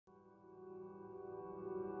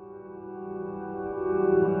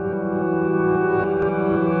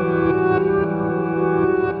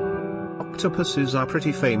Octopuses are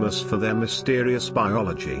pretty famous for their mysterious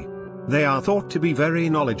biology. They are thought to be very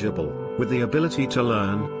knowledgeable, with the ability to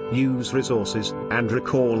learn, use resources, and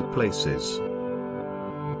recall places.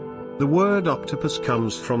 The word octopus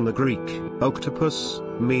comes from the Greek, octopus,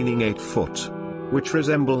 meaning 8 foot, which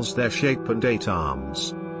resembles their shape and 8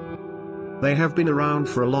 arms. They have been around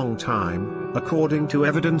for a long time, according to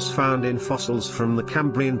evidence found in fossils from the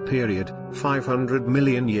Cambrian period, 500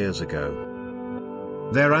 million years ago.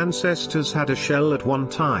 Their ancestors had a shell at one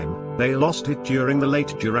time. They lost it during the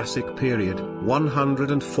late Jurassic period,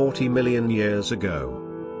 140 million years ago.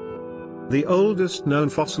 The oldest known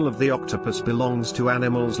fossil of the octopus belongs to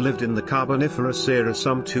animals lived in the Carboniferous era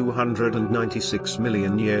some 296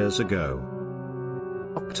 million years ago.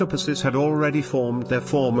 Octopuses had already formed their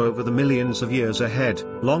form over the millions of years ahead,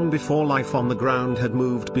 long before life on the ground had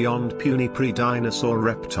moved beyond puny pre-dinosaur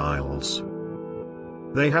reptiles.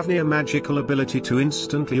 They have near magical ability to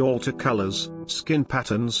instantly alter colors, skin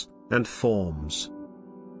patterns, and forms.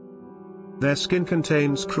 Their skin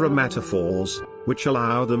contains chromatophores, which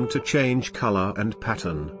allow them to change color and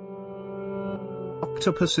pattern.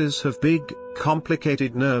 Octopuses have big,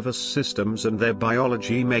 complicated nervous systems, and their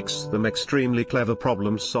biology makes them extremely clever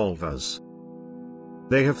problem solvers.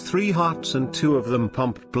 They have 3 hearts, and 2 of them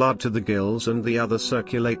pump blood to the gills and the other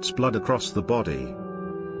circulates blood across the body.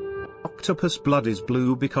 Octopus blood is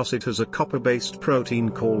blue because it has a copper-based protein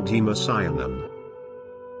called hemocyanin.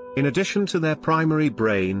 In addition to their primary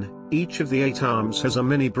brain, each of the 8 arms has a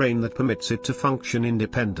mini-brain that permits it to function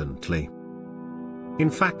independently.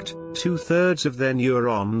 In fact, 2/3 of their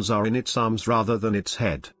neurons are in its arms rather than its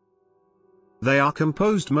head. They are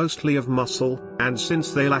composed mostly of muscle, and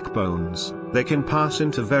since they lack bones, they can pass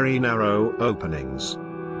into very narrow openings,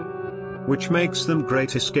 which makes them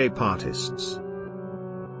great escape artists.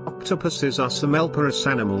 Octopuses are semmelporous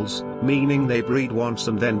animals, meaning they breed once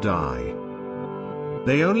and then die.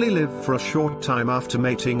 They only live for a short time after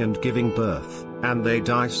mating and giving birth, and they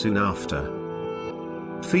die soon after.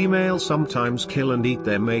 Females sometimes kill and eat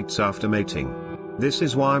their mates after mating. This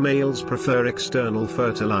is why males prefer external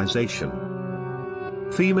fertilization.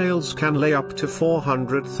 Females can lay up to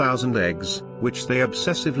 400,000 eggs, which they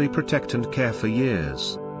obsessively protect and care for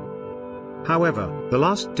years. However, the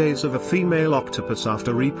last days of a female octopus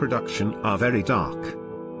after reproduction are very dark.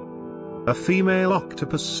 A female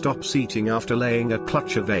octopus stops eating after laying a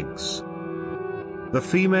clutch of eggs. The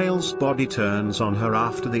female's body turns on her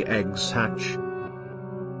after the eggs hatch.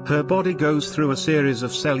 Her body goes through a series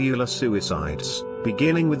of cellular suicides,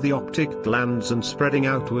 beginning with the optic glands and spreading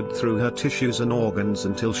outward through her tissues and organs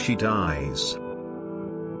until she dies.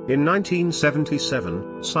 In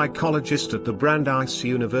 1977, psychologist at the Brandeis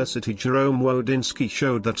University Jerome Wodinsky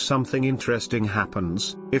showed that something interesting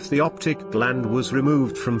happens if the optic gland was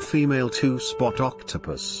removed from female 2-spot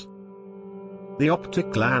octopus. The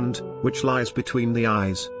optic gland, which lies between the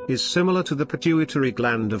eyes, is similar to the pituitary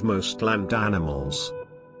gland of most land animals.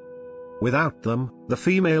 Without them, the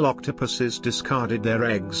female octopuses discarded their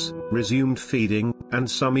eggs, resumed feeding, and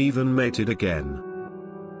some even mated again.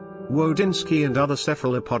 Wodinsky and other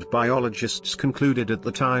cephalopod biologists concluded at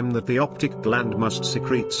the time that the optic gland must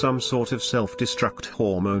secrete some sort of self-destruct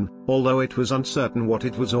hormone, although it was uncertain what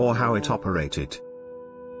it was or how it operated.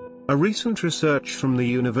 A recent research from the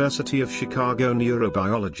University of Chicago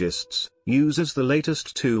neurobiologists uses the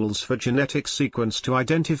latest tools for genetic sequence to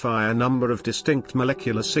identify a number of distinct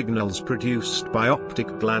molecular signals produced by optic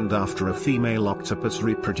gland after a female octopus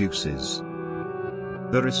reproduces.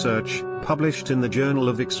 The research, published in the Journal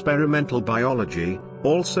of Experimental Biology,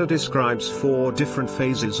 also describes 4 different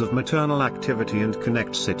phases of maternal activity and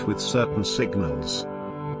connects it with certain signals.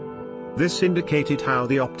 This indicated how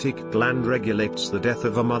the optic gland regulates the death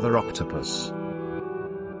of a mother octopus.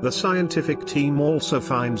 The scientific team also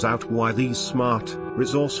finds out why these smart,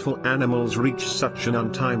 resourceful animals reach such an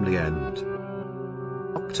untimely end.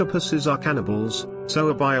 Octopuses are cannibals, so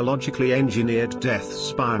a biologically engineered death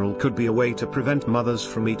spiral could be a way to prevent mothers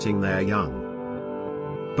from eating their young.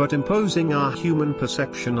 But imposing our human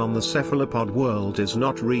perception on the cephalopod world is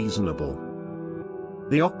not reasonable.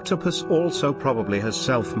 The octopus also probably has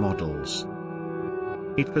self-models.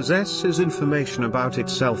 It possesses information about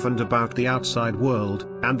itself and about the outside world,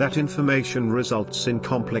 and that information results in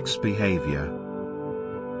complex behavior.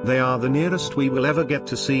 They are the nearest we will ever get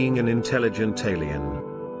to seeing an intelligent alien.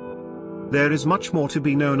 There is much more to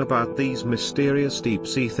be known about these mysterious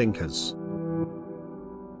deep-sea thinkers.